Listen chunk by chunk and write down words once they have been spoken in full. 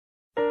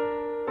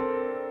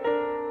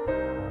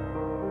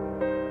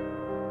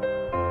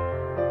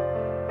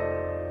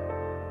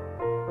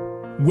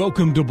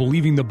Welcome to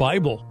Believing the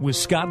Bible with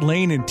Scott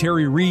Lane and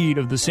Terry Reed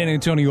of the San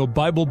Antonio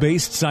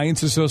Bible-Based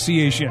Science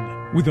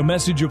Association, with a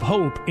message of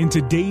hope in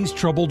today's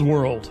troubled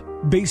world,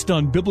 based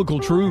on biblical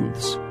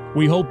truths.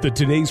 We hope that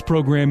today's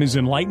program is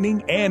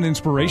enlightening and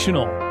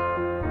inspirational.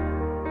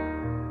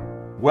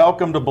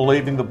 Welcome to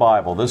Believing the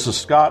Bible. This is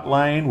Scott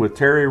Lane with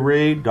Terry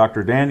Reed,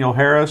 Dr. Daniel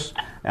Harris,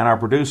 and our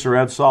producer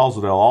Ed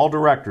Salzadell, all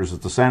directors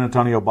at the San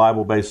Antonio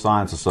Bible-Based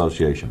Science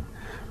Association.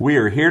 We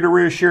are here to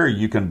reassure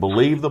you can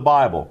believe the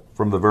Bible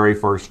from the very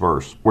first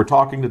verse. We're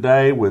talking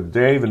today with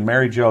Dave and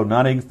Mary Jo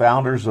Nunning,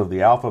 founders of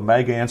the Alpha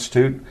Mega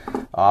Institute,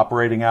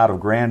 operating out of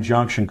Grand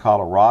Junction,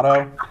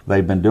 Colorado.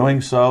 They've been doing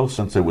so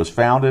since it was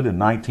founded in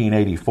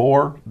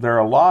 1984. There are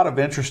a lot of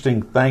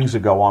interesting things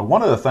that go on.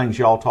 One of the things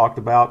y'all talked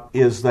about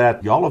is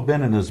that y'all have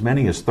been in as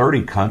many as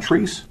 30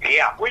 countries.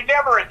 Yeah, we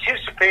never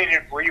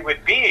anticipated we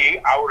would be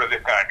out of the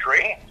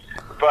country,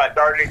 but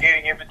started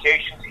getting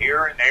invitations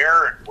here and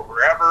there and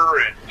wherever,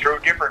 and through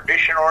different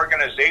mission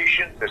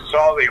organizations that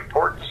saw the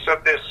importance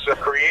of this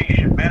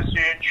creation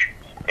message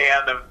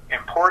and the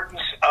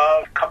importance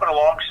of coming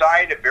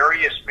alongside of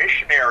various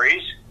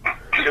missionaries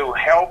to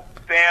help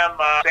them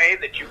say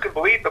that you can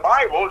believe the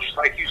Bible, just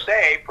like you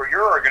say, for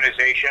your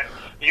organization,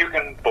 you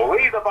can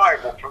believe the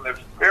Bible from the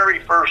very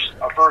first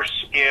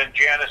verse in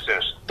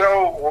Genesis.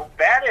 So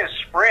that has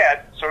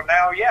spread. So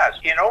now, yes,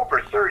 in over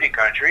 30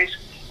 countries,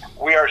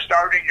 we are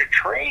starting to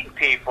train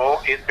people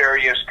in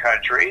various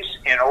countries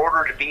in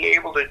order to be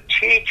able to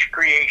teach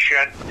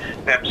creation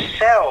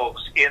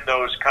themselves in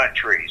those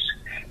countries,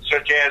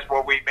 such as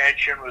what we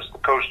mentioned was the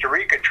Costa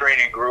Rica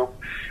training group.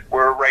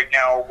 We're right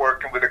now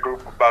working with a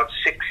group of about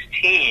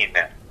 16,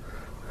 and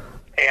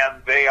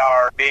they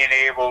are being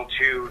able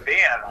to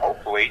then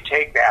hopefully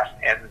take that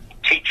and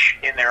teach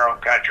in their own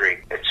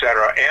country,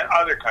 etc., and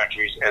other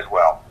countries as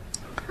well.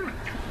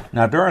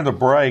 Now, during the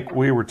break,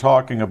 we were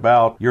talking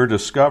about your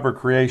Discover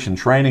Creation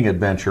training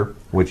adventure,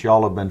 which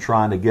y'all have been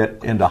trying to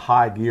get into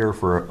high gear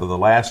for the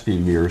last few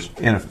years,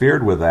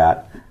 interfered with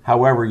that.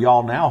 However,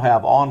 y'all now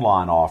have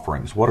online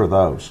offerings. What are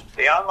those?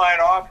 The online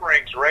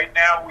offerings, right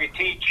now we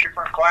teach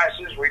different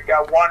classes. We've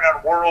got one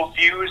on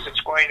worldviews that's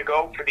going to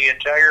go for the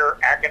entire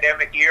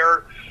academic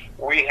year.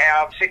 We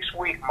have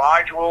 6-week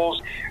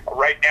modules.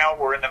 Right now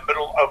we're in the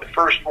middle of the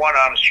first one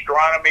on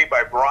astronomy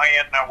by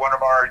Brian, one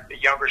of our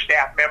younger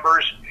staff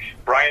members.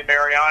 Brian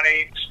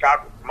Mariani,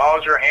 Scott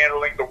Mauser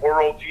handling the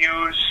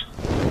worldviews.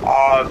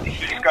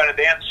 He's going to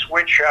then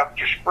switch up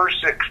just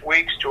first 6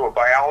 weeks to a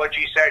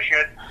biology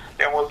session.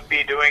 Then we'll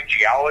be doing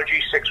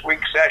geology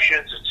 6-week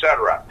sessions,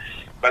 etc.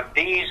 But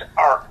these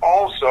are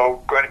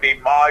also going to be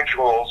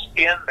modules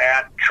in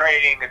that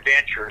training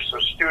adventure, so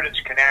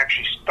students can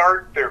actually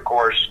start their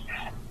course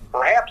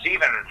perhaps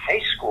even in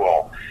high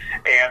school,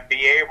 and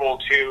be able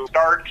to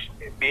start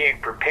being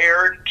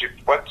prepared to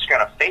what's going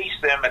to face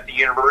them at the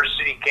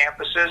university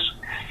campuses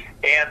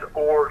and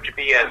or to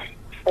be a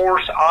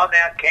force on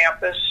that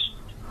campus.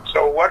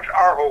 So what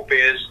our hope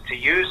is to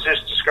use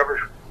this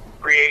Discover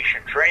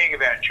Creation training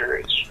adventure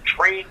is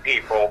train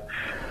people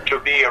to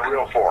be a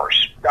real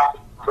force. God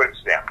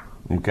puts them.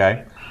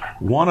 Okay.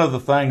 One of the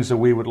things that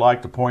we would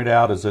like to point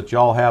out is that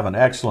y'all have an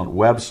excellent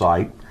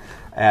website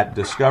at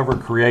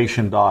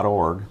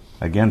discovercreation.org.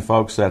 Again,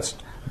 folks, that's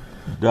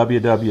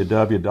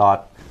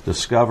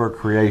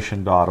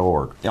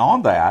www.discovercreation.org.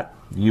 On that,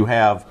 you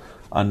have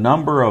a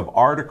number of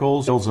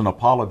articles and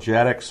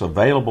apologetics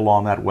available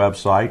on that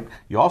website.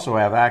 You also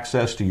have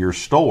access to your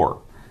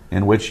store,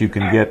 in which you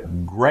can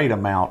get great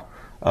amount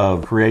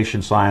of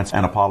creation science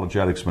and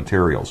apologetics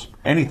materials.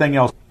 Anything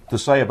else to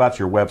say about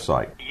your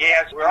website?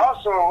 Yes, we're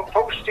also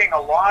posting a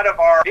lot of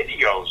our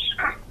videos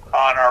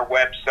on our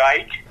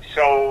website,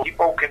 so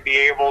people can be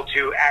able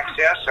to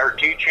access our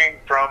teaching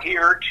from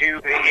here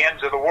to the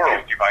ends of the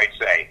world, you might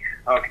say.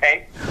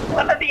 Okay?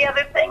 One of the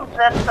other things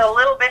that's a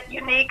little bit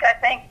unique, I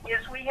think,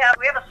 is we have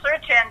a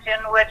search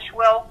engine which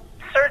will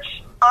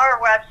search our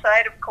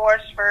website, of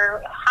course,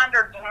 for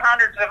hundreds and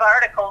hundreds of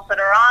articles that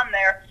are on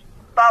there,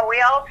 but we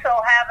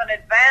also have an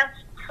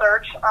advanced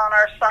search on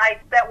our site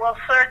that will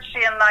search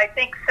in, I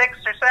think,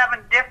 6 or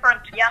 7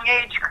 different young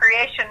age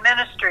creation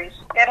ministries.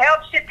 It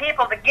helps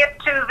people to get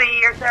to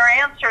their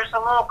answers a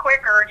little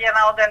quicker,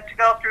 than to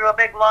go through a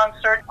big long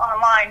search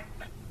online.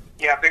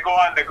 Yeah, if they go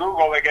on the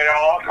Google, they get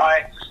all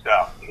kinds of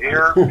stuff.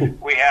 Here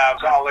we have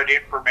solid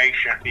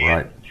information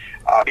being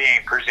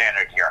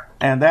presented here.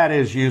 And that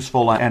is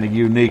useful and a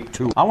unique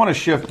tool. I want to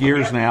shift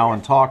gears now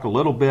and talk a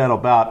little bit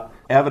about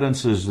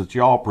evidences that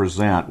y'all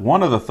present.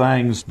 One of the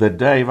things that,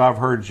 Dave, I've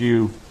heard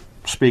you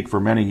speak for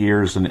many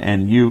years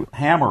and you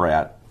hammer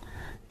at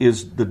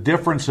is the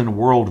difference in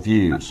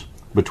worldviews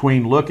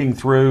between looking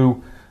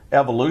through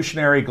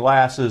evolutionary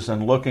glasses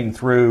and looking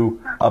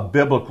through a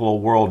biblical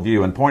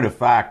worldview. In point of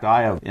fact,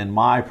 I have, in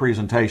my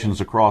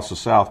presentations across the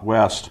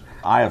Southwest,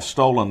 I have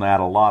stolen that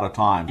a lot of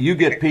times. You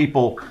get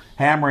people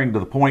hammering to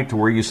the point to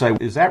where you say,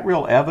 is that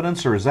real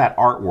evidence or is that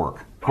artwork?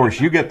 Of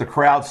course, you get the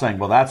crowd saying,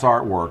 well, that's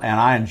artwork, and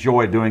I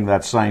enjoy doing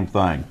that same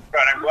thing.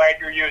 But I'm I'm glad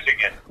you're using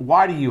it.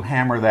 Why do you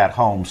hammer that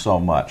home so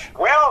much?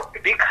 Well,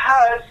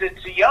 because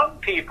it's the young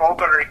people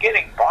that are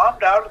getting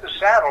bombed out of the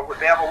saddle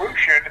with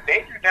evolution, and they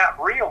do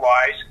not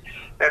realize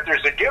that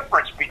there's a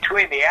difference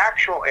between the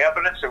actual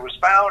evidence that was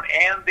found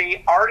and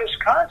the artist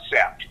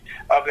concept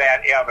of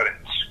that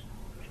evidence.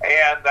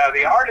 And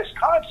the artist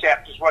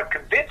concept is what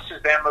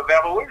convinces them of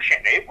evolution.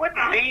 It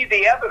wouldn't be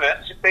the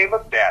evidence if they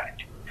looked at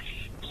it.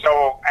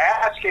 So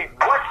asking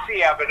what's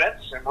the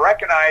evidence and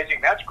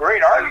recognizing that's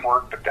great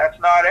artwork, but that's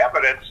not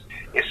evidence,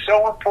 is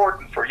so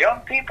important for young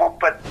people,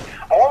 but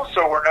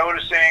also we're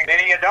noticing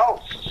many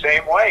adults the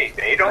same way.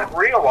 They don't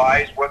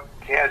realize what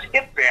has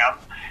hit them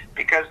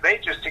because they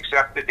just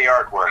accepted the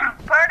artwork.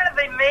 Part of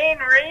the main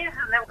reason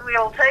that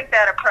we'll take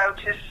that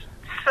approach is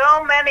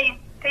so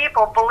many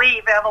people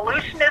believe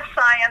evolution is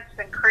science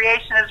and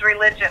creation is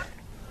religion.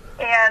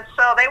 And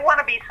so they want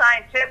to be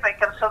scientific,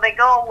 and so they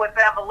go with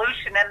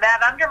evolution, and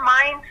that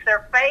undermines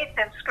their faith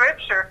in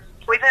Scripture.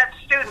 We've had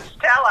students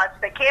tell us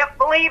they can't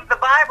believe the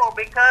Bible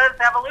because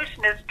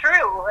evolution is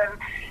true and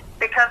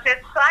because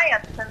it's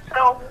science. And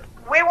so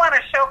we want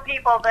to show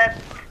people that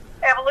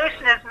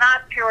evolution is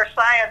not pure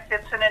science.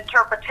 It's an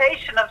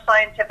interpretation of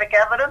scientific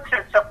evidence.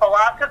 It's a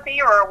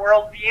philosophy or a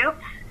worldview,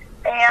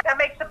 and that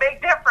makes a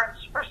big difference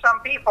for some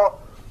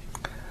people.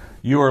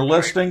 You are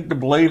listening to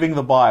Believing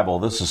the Bible.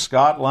 This is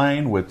Scott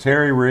Lane with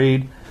Terry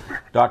Reed,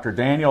 Dr.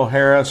 Daniel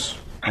Harris,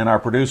 and our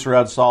producer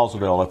Ed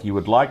Salzville. If you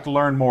would like to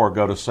learn more,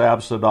 go to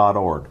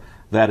sabsa.org.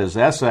 That is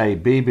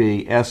sabbsa.org.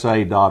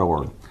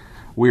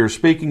 We are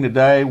speaking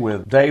today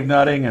with Dave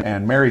Nutting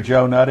and Mary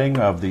Jo Nutting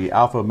of the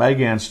Alpha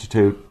Omega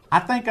Institute.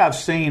 I think I've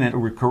seen,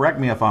 and correct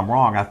me if I'm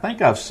wrong, I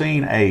think I've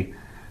seen a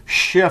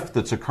shift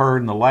that's occurred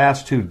in the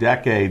last 2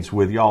 decades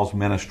with y'all's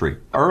ministry.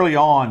 Early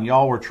on,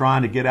 y'all were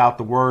trying to get out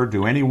the word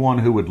to anyone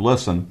who would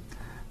listen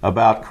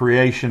about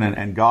creation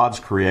and God's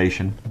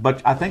creation.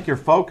 But I think your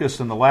focus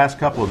in the last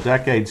couple of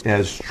decades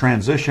has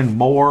transitioned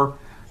more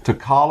to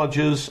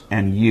colleges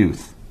and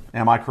youth.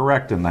 Am I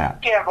correct in that?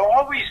 Yeah, I've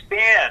always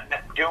been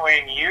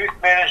doing youth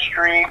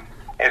ministry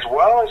as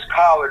well as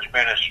college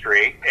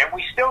ministry, and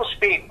we still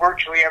speak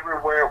virtually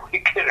everywhere we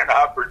get an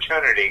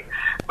opportunity.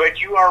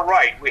 But you are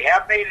right. We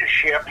have made a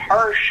shift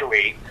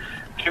partially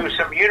to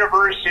some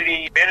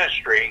university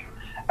ministry,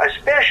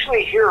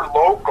 especially here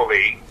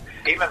locally,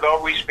 even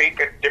though we speak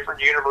at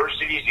different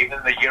universities, even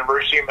the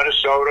University of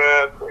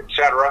Minnesota,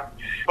 etc.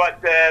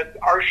 But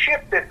our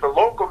shift at the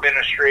local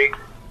ministry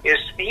is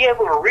to be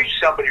able to reach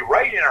somebody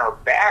right in our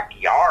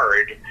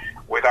backyard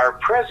with our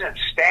present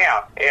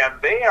staff, and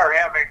they are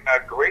having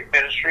a great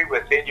ministry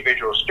with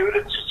individual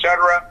students,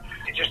 etc.,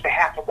 just a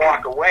half a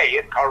block away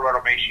at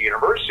Colorado Mesa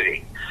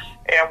University.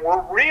 And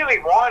we're really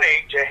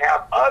wanting to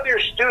have other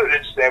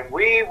students that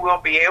we will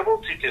be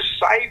able to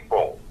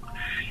disciple.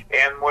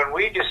 And when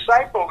we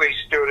disciple these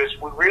students,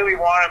 we really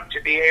want them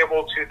to be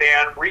able to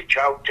then reach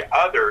out to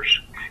others,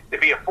 to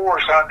be a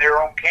force on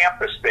their own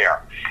campus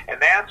there.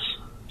 And that's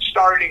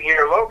starting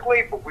here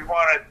locally, but we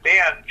want to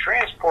then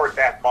transport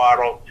that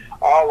model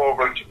all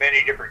over to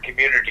many different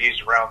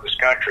communities around this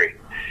country.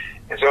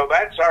 And so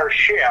that's our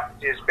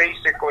shift, is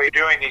basically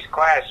doing these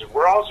classes.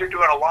 We're also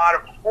doing a lot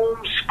of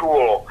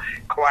homeschool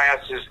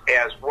classes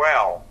as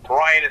well.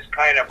 Brian is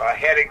kind of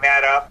heading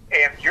that up.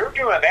 And you're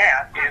doing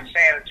that in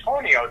San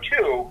Antonio,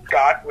 too,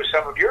 Scott, with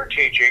some of your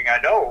teaching.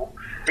 I know,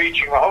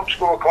 teaching the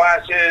homeschool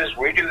classes,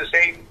 we do the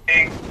same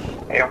thing,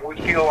 and we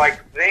feel like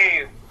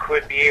they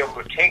could be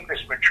able to take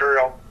this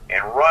material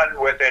and run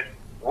with it.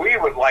 We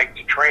would like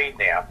to train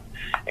them.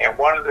 And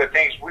one of the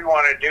things we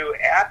want to do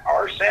at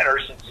our center,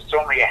 since it's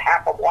only a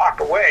half a block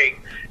away,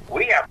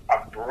 we have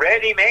a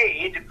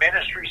ready-made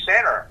ministry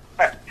center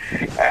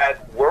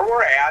where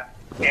we're at,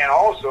 and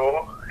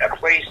also a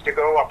place to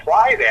go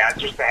apply that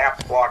just a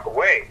half a block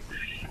away.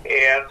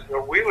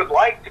 And we would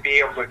like to be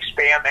able to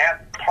expand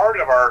that part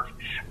of our,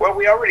 well,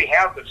 we already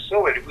have the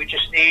facility. We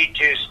just need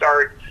to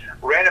start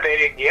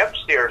renovating the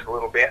upstairs a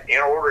little bit in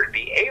order to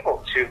be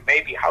able to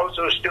maybe house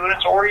those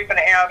students, or even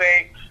have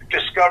a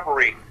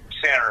discovery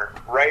center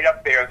right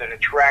up there that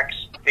attracts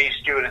these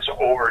students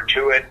over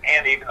to it,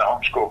 and even the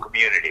homeschool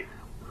community.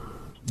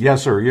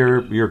 Yes, sir.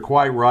 You're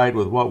quite right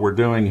with what we're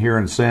doing here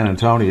in San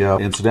Antonio.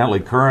 Incidentally,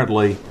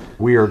 currently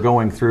we are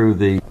going through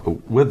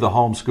with the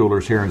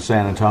homeschoolers here in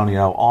San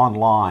Antonio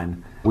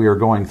online. We are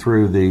going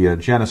through the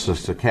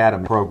Genesis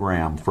Academy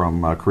program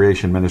from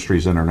Creation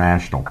Ministries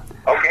International.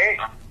 Okay.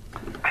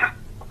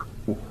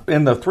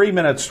 In the 3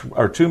 minutes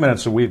or 2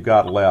 minutes that we've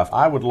got left,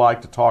 I would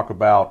like to talk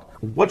about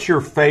what's your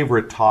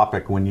favorite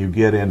topic when you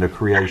get into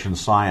creation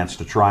science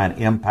to try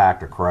and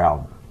impact a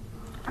crowd?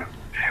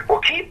 Well,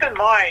 keep in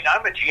mind,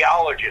 I'm a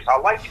geologist. I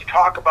like to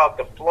talk about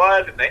the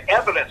flood and the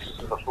evidence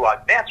of the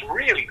flood. That's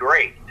really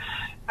great.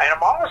 And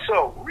I'm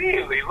also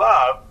really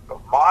love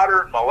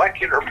modern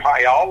molecular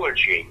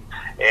biology.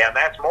 And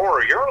that's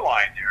more your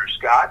line there,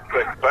 Scott.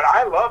 But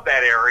I love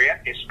that area,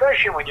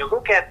 especially when you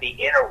look at the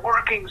inner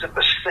workings of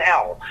the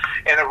cell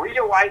and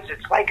realize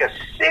it's like a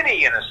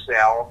city in a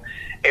cell,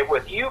 and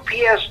with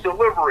UPS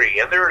delivery,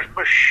 and there's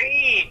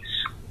machines.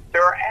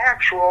 There are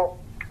actual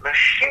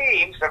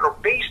machines that are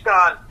based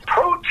on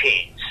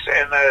proteins,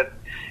 and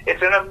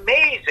it's an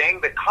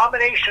amazing, the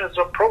combinations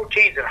of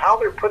proteins and how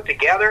they're put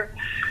together.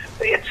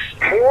 It's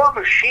more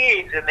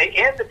machines in the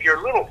end of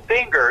your little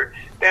finger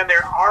than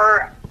there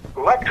are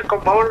electrical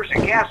motors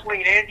and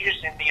gasoline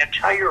engines in the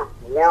entire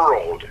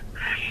world.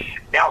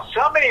 Now,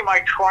 somebody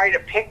might try to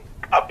pick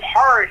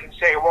apart and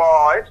say,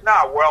 well, it's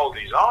not well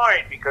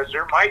designed because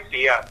there might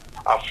be a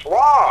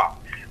flaw.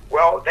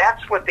 Well,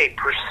 that's what they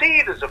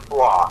perceive as a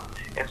flaw.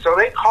 And so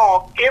they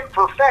call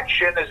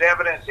imperfection as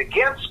evidence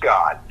against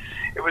God.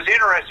 It was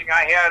interesting.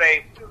 I had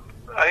an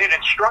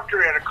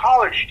instructor at a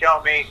college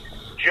tell me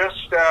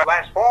just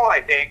last fall,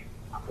 I think,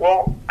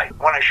 well,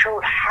 when I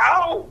showed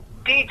how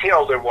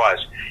detailed it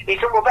was, he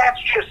said, well,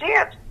 that's just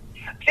it.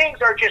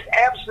 Things are just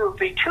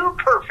absolutely too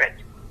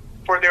perfect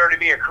for there to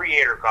be a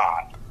creator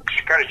God.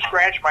 Just kind of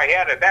scratched my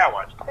head at that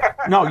one.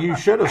 No, you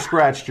should have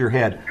scratched your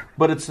head.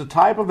 But it's the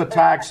type of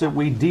attacks that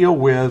we deal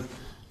with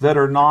that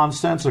are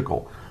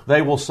nonsensical.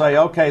 They will say,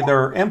 okay,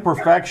 there are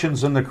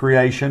imperfections in the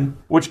creation,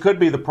 which could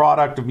be the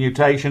product of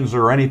mutations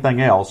or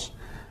anything else,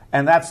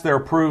 and that's their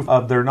proof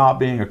of there not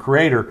being a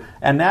creator.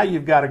 And now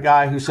you've got a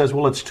guy who says,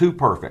 well, it's too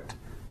perfect.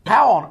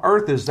 How on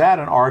earth is that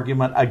an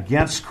argument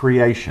against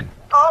creation?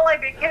 Only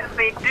because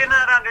they do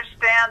not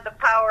understand the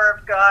power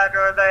of God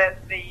or the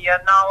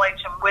knowledge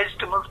and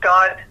wisdom of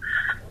God.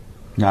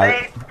 No.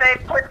 They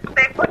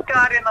put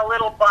God in a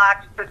little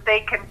box that they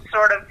can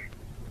sort of,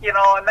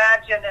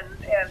 imagine and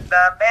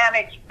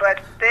manage,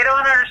 but they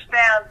don't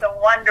understand the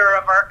wonder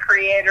of our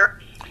Creator.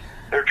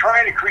 They're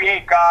trying to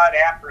create God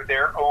after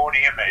their own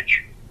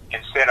image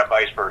instead of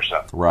vice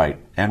versa. Right.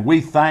 And we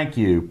thank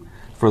you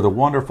for the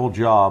wonderful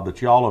job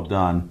that y'all have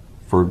done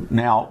for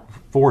now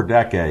 4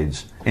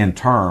 decades in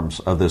terms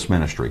of this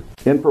ministry.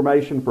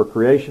 Information for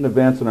creation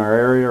events in our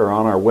area are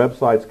on our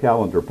website's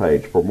calendar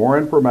page. For more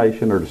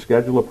information or to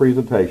schedule a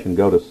presentation,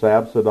 go to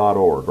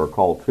sabsa.org or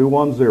call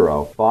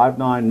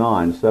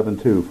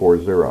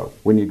 210-599-7240.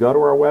 When you go to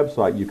our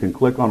website, you can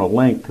click on a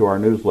link to our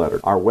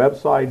newsletter. Our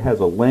website has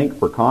a link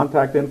for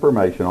contact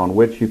information on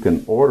which you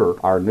can order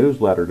our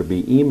newsletter to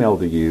be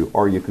emailed to you,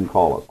 or you can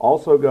call us.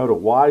 Also go to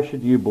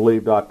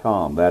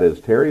whyshouldyoubelieve.com. That is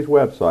Terry's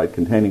website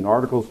containing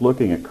articles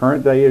looking at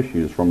current day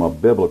issues from a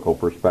biblical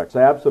perspective.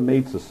 SABSA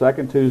meets the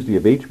second Tuesday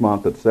of each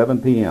month at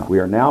 7 p.m. We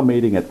are now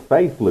meeting at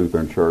Faith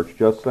Lutheran Church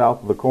just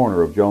south of the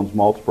corner of Jones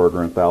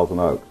Maltzberger and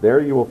Thousand Oaks. There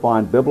you will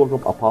find biblical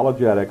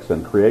apologetics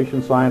and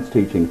creation science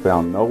teaching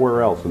found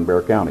nowhere else in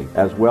Bexar County,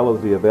 as well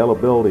as the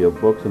availability of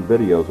books and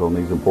videos on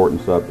these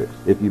important subjects.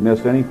 If you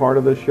missed any part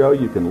of this show,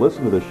 you can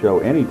listen to the show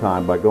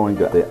anytime by going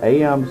to the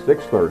AM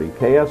 630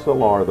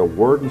 KSLR, the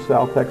Word in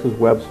South Texas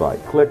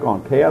website. Click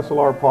on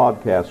KSLR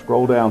Podcast,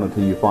 scroll down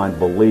until you find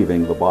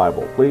Believing the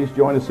Bible. Please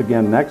join us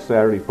again next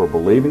Saturday for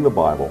Believing the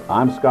Bible.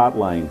 I'm Scott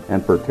Lane,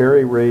 and for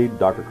Terry Reed,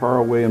 Dr.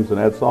 Carl Williams, and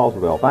Ed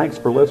Salzadell, thanks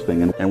for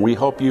listening, and we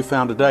hope you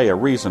found today a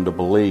reason to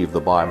believe the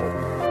Bible.